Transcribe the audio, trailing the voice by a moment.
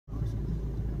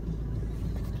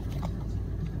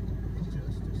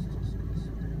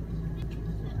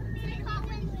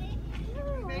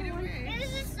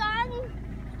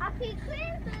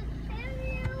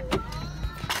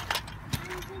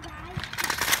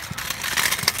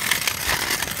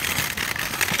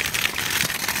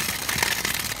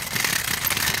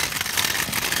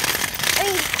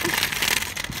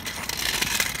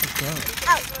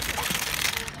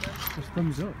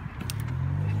Thumbs up.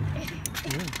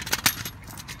 Yeah.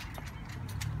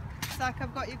 Zach,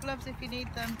 I've got your gloves if you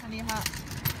need them and your hat.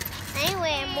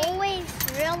 Anyway, I'm always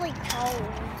really cold.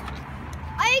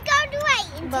 Are you going to wait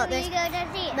until you go to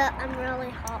see it? But I'm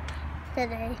really hot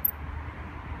today.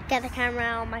 Get the camera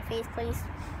on my face, please.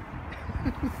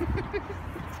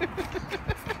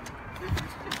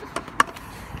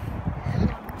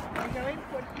 I'm going.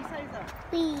 What did you say, Zach?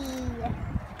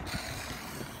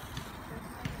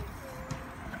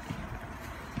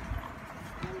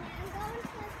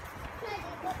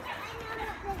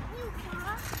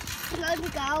 Let me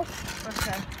go.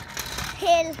 Okay.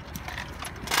 Hill.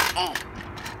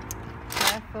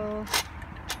 Careful.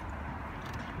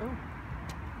 Oh.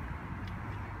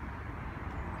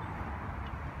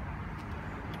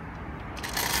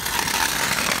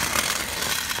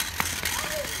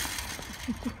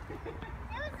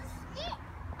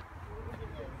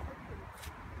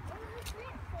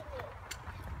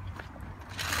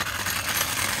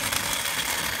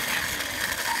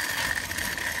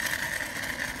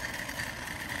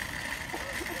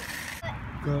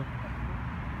 Go.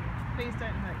 Please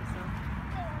don't hurt yourself.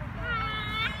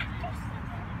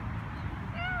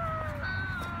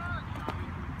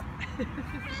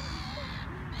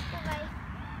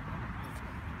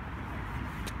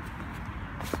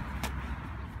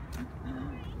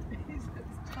 He's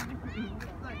tiny. He looks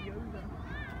like Yoda.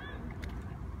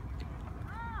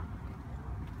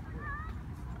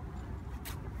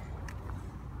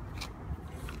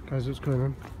 Guys, what's going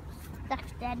on?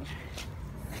 That's dead.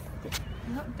 He's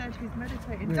not dead, he's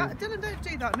meditating. Yeah. Dylan, don't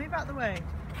do that. Move out the way.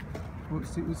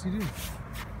 What's he doing?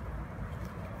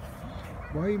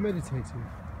 Why are you meditating?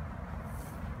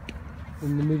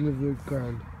 In the middle of the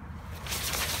ground.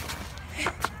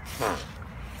 You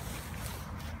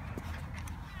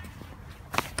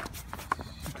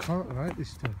can't write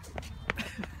this stuff.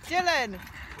 Dylan!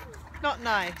 Not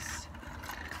nice.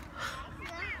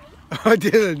 I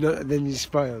didn't, and then you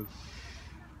smiled.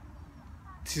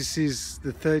 This is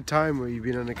the third time where you've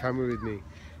been on the camera with me,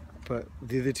 but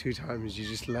the other two times you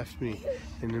just left me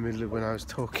in the middle of when I was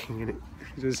talking, and it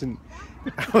doesn't.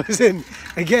 I wasn't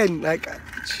again like.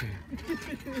 It's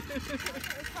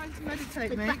time to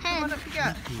meditate, mate. Come on, don't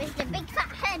forget. With the big fat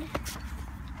head.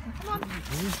 Come on.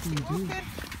 Keep walking.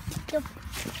 Go.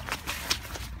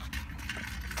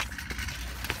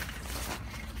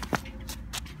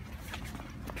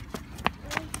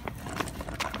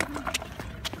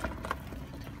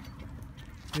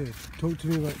 Yeah, talk to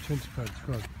me about 20 pads.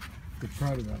 Go on. You're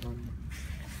proud of that, aren't you?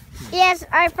 Yes,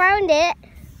 I found it.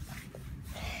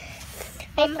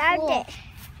 I found it.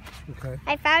 Okay.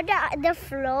 I found it on the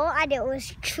floor and it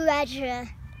was treasure.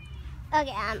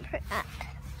 Okay,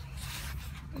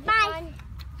 bye.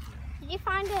 Did you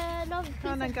find another piece?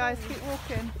 Come on then, guys. Keep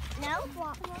walking. No?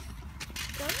 What?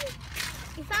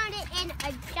 You found it in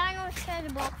a giant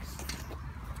treasure box.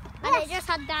 And it just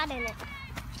had that in it.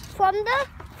 From the...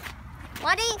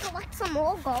 Why don't you collect some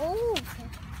more gold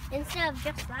instead of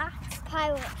just that?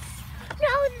 Pirates.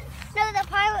 No, the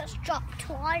pirates dropped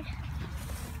one.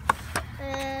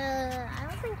 I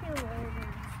don't think you will.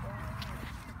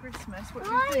 For Christmas, what do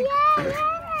you Oh think?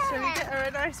 yeah! Shall we get her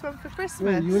a nice one for Christmas?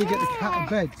 Well, you want to get the cat a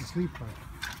bed to sleep on?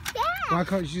 Yeah. Why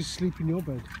can't you just sleep in your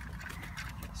bed?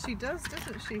 She does,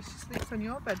 doesn't she? She sleeps on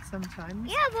your bed sometimes.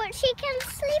 Yeah, but she can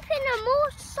sleep in a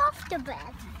more softer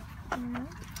bed.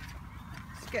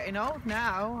 It's getting old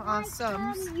now, our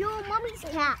sums. Your mummy's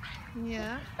cat.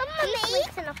 Yeah. Mummy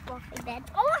sleeps in a fluffy bed.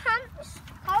 Our hamster's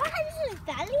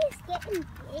belly is getting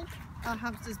big. Our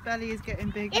hamster's belly is getting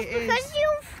big. It's It is. because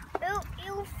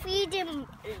you feed him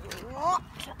a lot.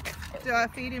 Do I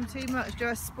feed him too much? Do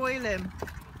I spoil him?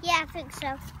 Yeah, I think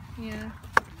so. Yeah.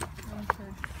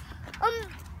 Okay.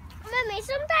 Mummy,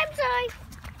 sometimes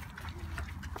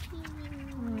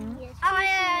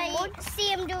I see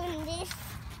him doing this.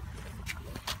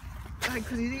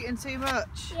 Because he's eating too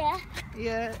much. Yeah.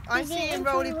 Yeah. I He's see him eating too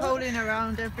roly-polying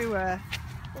around everywhere.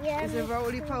 Yeah. He's a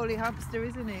roly-poly hamster,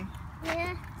 isn't he?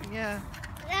 Yeah. Yeah.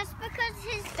 That's because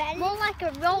his belly more like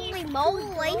a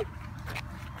roly-moly.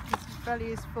 His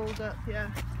belly is fulled up, yeah.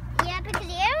 Yeah, because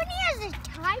he only has a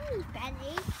tiny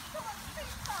belly.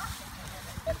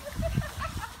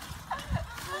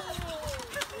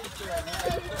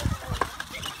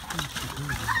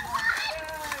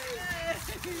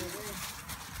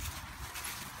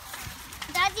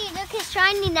 Daddy, look, it's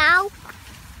shiny now.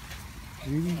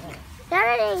 Really?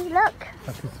 Daddy, look.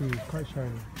 I can see it's quite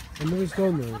shiny. Another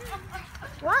stone though.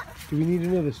 What? Do we need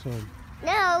another stone?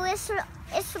 No, it's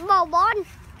my one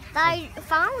that I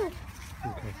found.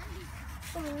 Okay.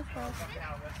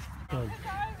 Go on.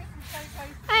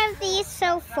 I have these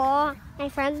so far. I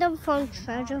found them from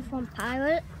Treasure from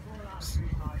Pirates.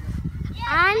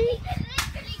 And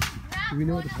Do we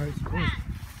know what the pirates are called?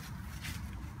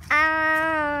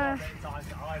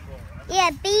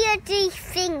 yeah, beardy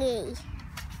thingy.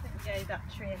 Yeah, that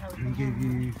tree held He gave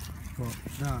you what?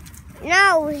 That.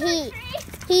 No,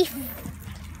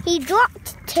 he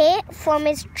dropped it from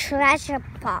his treasure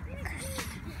box.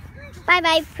 Bye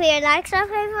bye. Put your likes up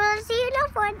if you want to see you know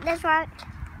one. That's right.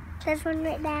 This one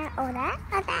right there, or that,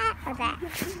 or that, or that.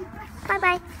 Bye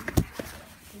bye.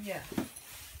 Yeah.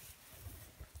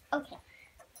 Okay.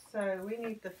 So we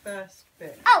need the first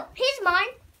bit. Oh, here's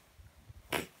mine.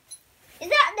 Is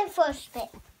that the first bit?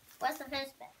 What's the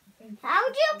first bit? How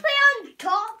do you put it on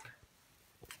top?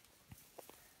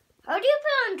 How do you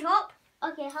put it on top?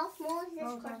 Okay, how small is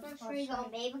this Christmas tree going to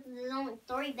be? Because there's only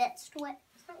 3 bits to it.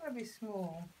 It's not going to be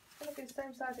small. It's going to be the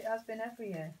same size it has been every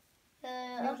year.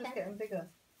 You're just Okay. getting bigger.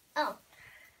 Oh.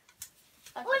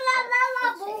 Okay. Oh la la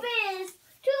la, boobies!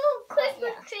 2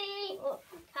 Christmas tree. Oh,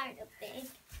 kind of big.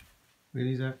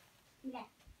 Really, Zach? Yeah.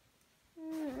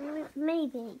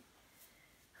 Maybe.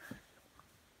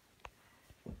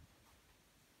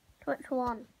 Which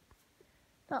one?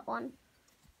 That one.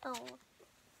 Oh.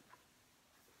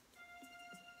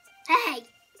 Hey!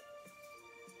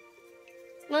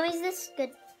 Mum, is this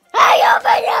good? Hey,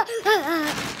 open it!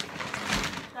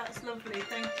 That's lovely.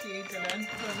 Thank you, Dylan,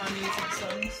 for my music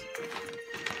songs.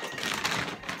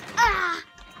 Ah!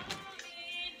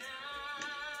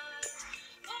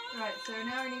 Right, so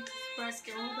now we need to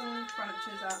spread all the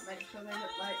branches out, make sure they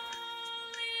look like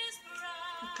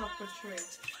a proper tree.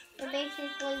 So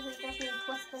basically, we just need to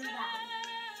twist them down.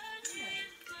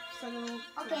 So they'll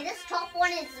Okay, this top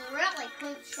one is really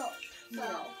crunched up. So,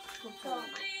 Yeah, good so I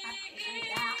point. might have to do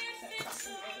that.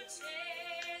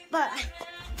 But.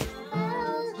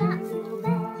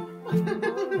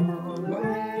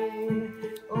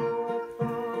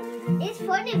 It's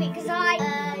funny because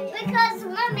because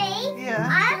Mummy, Yeah. I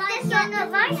have this song at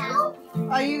my school.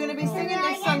 Are you going to be singing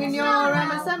this song in your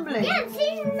assembly? Yeah, I'm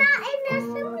singing that in the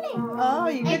assembly. Oh,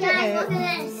 you Hey good guys, at look it? at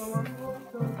this.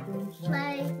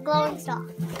 Glowing star.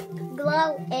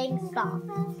 Glowing star.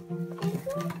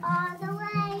 All the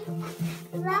way,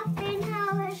 laughing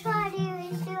how it's funny, we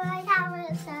do like how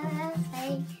it's so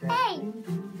hey. Hey!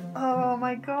 Oh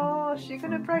my gosh, you're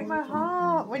going to break my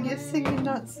heart when you're singing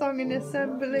that song in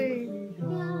assembly.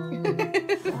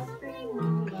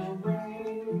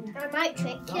 I might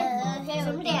trick you.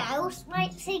 Somebody else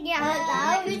might sing it out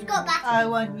loud. Who's got batteries? I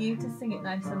want you to sing it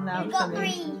nice and loud Who's got for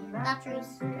me. 3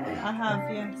 batteries? I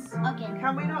have, yes. Okay.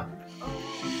 Can we not?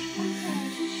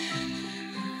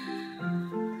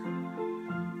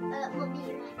 Mummy.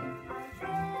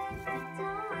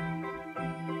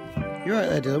 You're right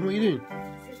there, Dylan. What are you doing?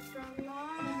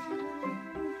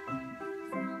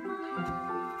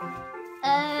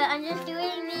 I'm just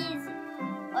doing these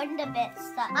under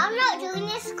bits that I'm not doing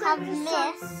this Christmas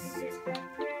song.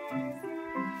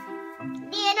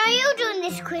 Ian, are you doing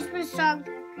this Christmas song?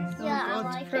 Yeah, I Oh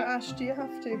God, like it. Prakash, do you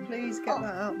have to? Please get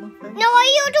that out my face. No, are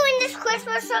you doing this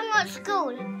Christmas song at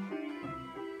school?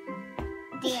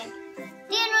 Dean,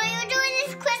 are you doing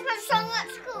this Christmas song at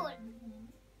school?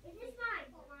 Is this mine?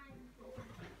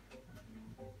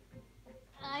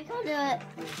 I can't do it.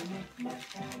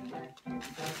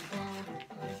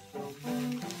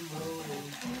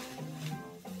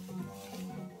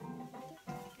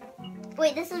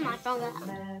 Wait, this is my song.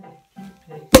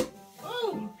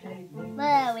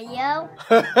 There we go.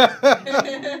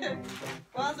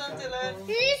 Well done, Dylan.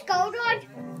 Did this gold one?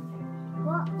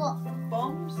 What?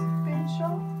 Bombs being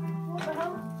shot? What the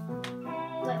hell?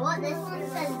 Wait, what? This one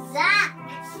says Zach.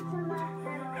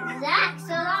 Zach,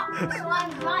 so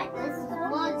I'm right. This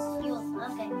was yours.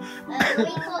 Okay.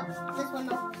 We got this one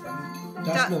off.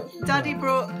 That's not. Daddy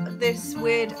brought this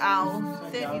weird owl,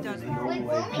 didn't you, Daddy? Wait,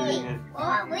 Mummy. What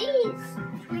are these?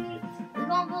 We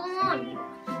can't put them on.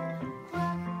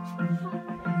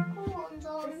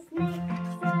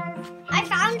 I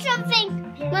found something,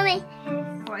 Mummy.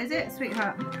 What is it,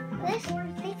 sweetheart? This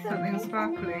Something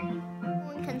sparkly. No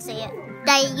one can see it.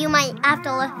 Daddy, you might have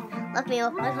to look me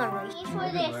up. I can't reach for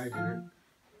this.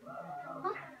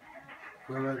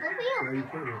 Where are you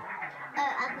putting it?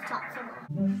 At the top somewhere.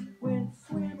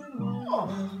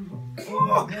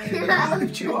 I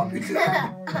lift you up into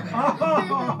that.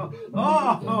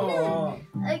 Oh.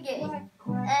 Okay.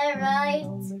 Alright.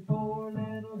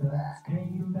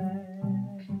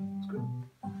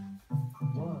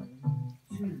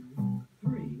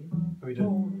 Are we done?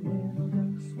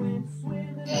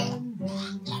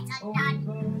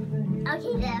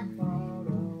 Okay, there.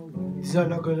 Is that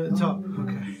not going at the top?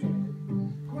 Okay.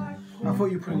 I thought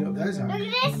thought you were putting it up there, Zach. Look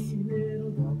at this. Let me see.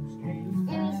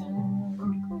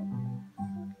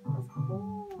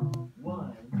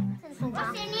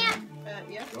 What's in here?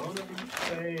 Yeah.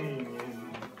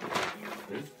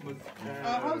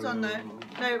 Oh, hold on, no.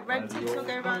 No, red tips will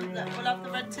go around that. We'll have the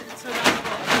red tips around the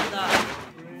bottom of that.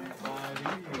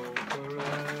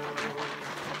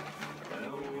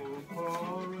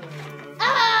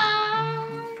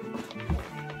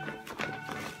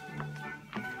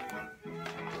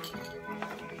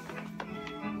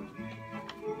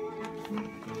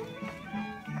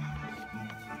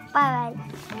 Bye.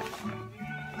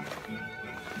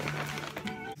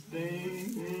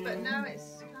 But now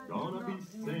it's Gonna be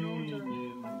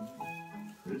singing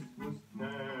Christmas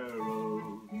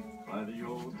carols by the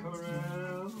old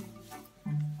corral.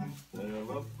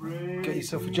 Celebrate Get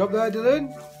yourself a job there,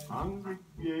 Dylan.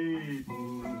 congregating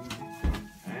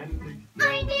and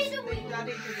I did it.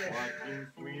 Daddy did it. watching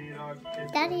sweetheart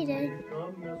kisses Daddy did.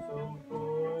 from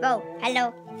mistletoe. Oh,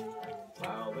 hello.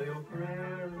 While they'll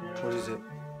thrill you, What is it?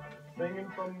 singing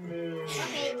from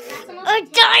A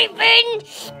diamond!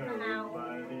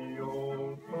 by the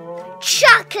old corral.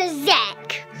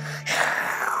 Chuck-a-zack!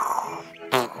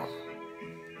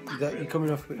 That you're coming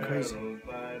off a bit crazy.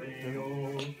 By the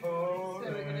old corral. So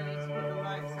we're going to need to put the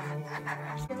lights on.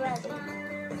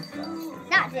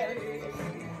 Not it.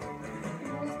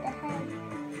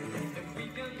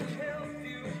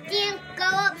 Do you go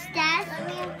upstairs?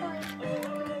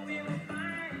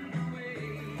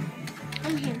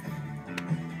 I'm here.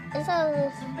 This is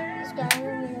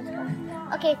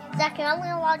okay, Zach, you're only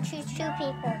allowed to choose 2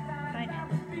 people. Right now.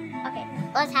 Okay,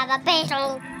 let's have a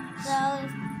battle. So,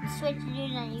 switch to you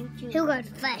and you choose. Who goes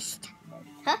first?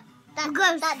 Huh? Who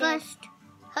goes first?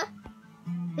 Huh?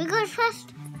 Who goes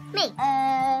first? Me.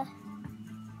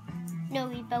 No,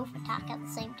 we both attack at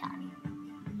the same time.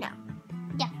 No.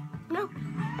 Yeah. No.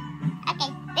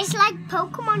 Okay. It's like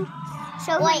Pokemon.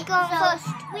 So we go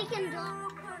first. We can do.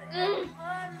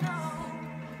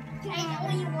 I know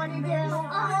what you want to do.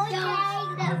 Oh,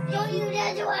 yeah. Don't you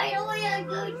that's why I don't want to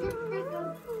go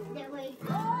that way.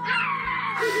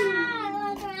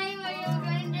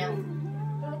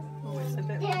 Oh, it's a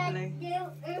bit wobbly.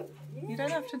 You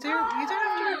don't have to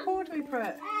record me,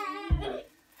 Brett.